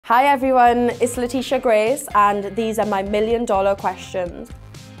Hi everyone, it's Lateysha Grace and these are my $1 million questions.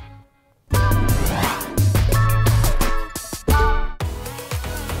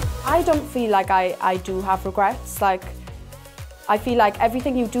 I don't feel like I do have regrets. I feel like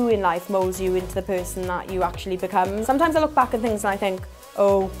everything you do in life molds you into the person that you actually become. Sometimes I look back at things and I think,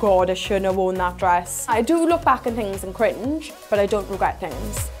 oh God, I shouldn't have worn that dress. I do look back at things and cringe, but I don't regret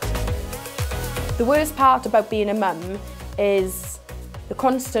things. The worst part about being a mum is the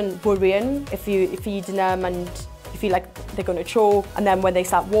constant worrying if you're feeding them and you feel like they're going to choke, and then when they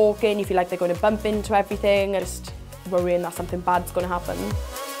start walking you feel like they're going to bump into everything and just worrying that something bad's going to happen.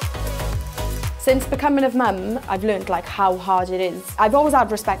 Since becoming a mum, I've learned how hard it is. I've always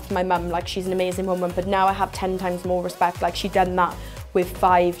had respect for my mum, she's an amazing woman, but now I have 10 times more respect. She'd done that with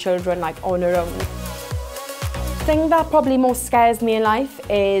 5 children on her own. The thing that probably most scares me in life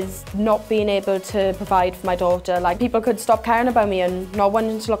is not being able to provide for my daughter. People could stop caring about me and not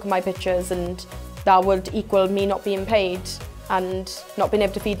wanting to look at my pictures, and that would equal me not being paid and not being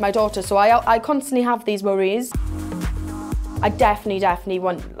able to feed my daughter. So I constantly have these worries. I definitely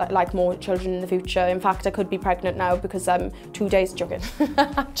want more children in the future. In fact, I could be pregnant now because I'm 2 days joking.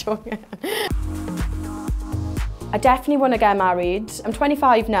 Joking. I definitely want to get married. I'm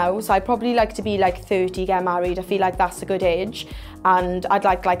 25 now, so I'd probably like to be 30, get married. I feel like that's a good age. And I'd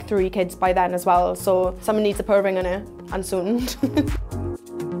like 3 kids by then as well. So someone needs to put a ring on it, and soon.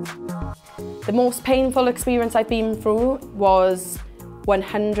 The most painful experience I've been through was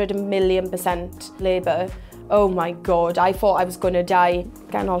 100 million% labour. Oh my God, I thought I was going to die.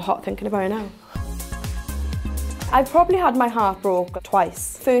 Getting all hot thinking about it now. I've probably had my heart broke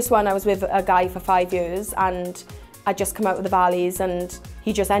twice. First one, I was with a guy for 5 years and I'd just come out of the valleys and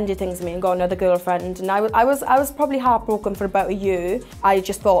he just ended things with me and got another girlfriend. And I was probably heartbroken for about a year. I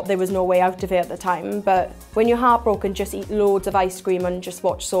just thought there was no way out of it at the time. But when you're heartbroken, just eat loads of ice cream and just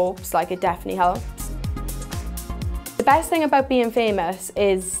watch soaps. It definitely helps. The best thing about being famous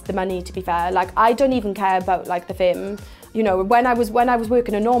is the money, to be fair. I don't even care about the fame. You know, when I was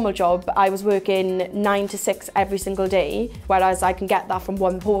working a normal job, I was working 9 to 6 every single day, whereas I can get that from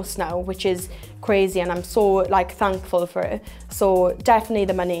one post now, which is crazy, and I'm so thankful for it. So definitely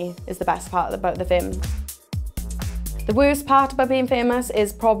the money is the best part about the fame. The worst part about being famous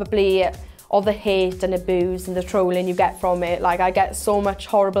is probably all the hate and abuse and the trolling you get from it. I get so much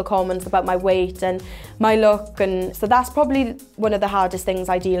horrible comments about my weight and my look, and so that's probably one of the hardest things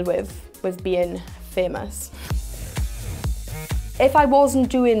I deal with being famous. If I wasn't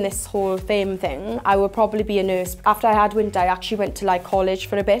doing this whole fame thing, I would probably be a nurse. After I had Wynter, I actually went to college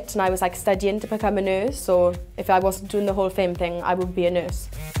for a bit and I was studying to become a nurse. So if I wasn't doing the whole fame thing, I would be a nurse.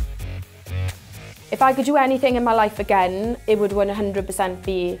 If I could do anything in my life again, it would 100%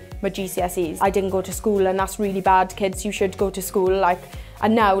 be my GCSEs. I didn't go to school, and that's really bad. Kids, you should go to school.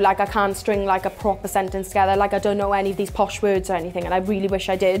 And now I can't string a proper sentence together. I don't know any of these posh words or anything, and I really wish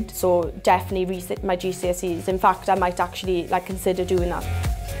I did. So definitely resit my GCSEs. In fact, I might actually consider doing that.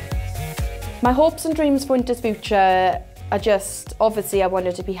 My hopes and dreams for Wynter's future are just, obviously I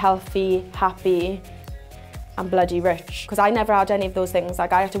wanted to be healthy, happy, and bloody rich, because I never had any of those things. I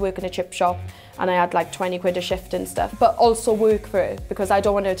had to work in a chip shop and I had 20 quid a shift and stuff, but also work for it, because I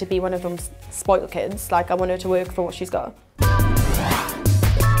don't want her to be one of them spoiled kids. I want her to work for what she's got.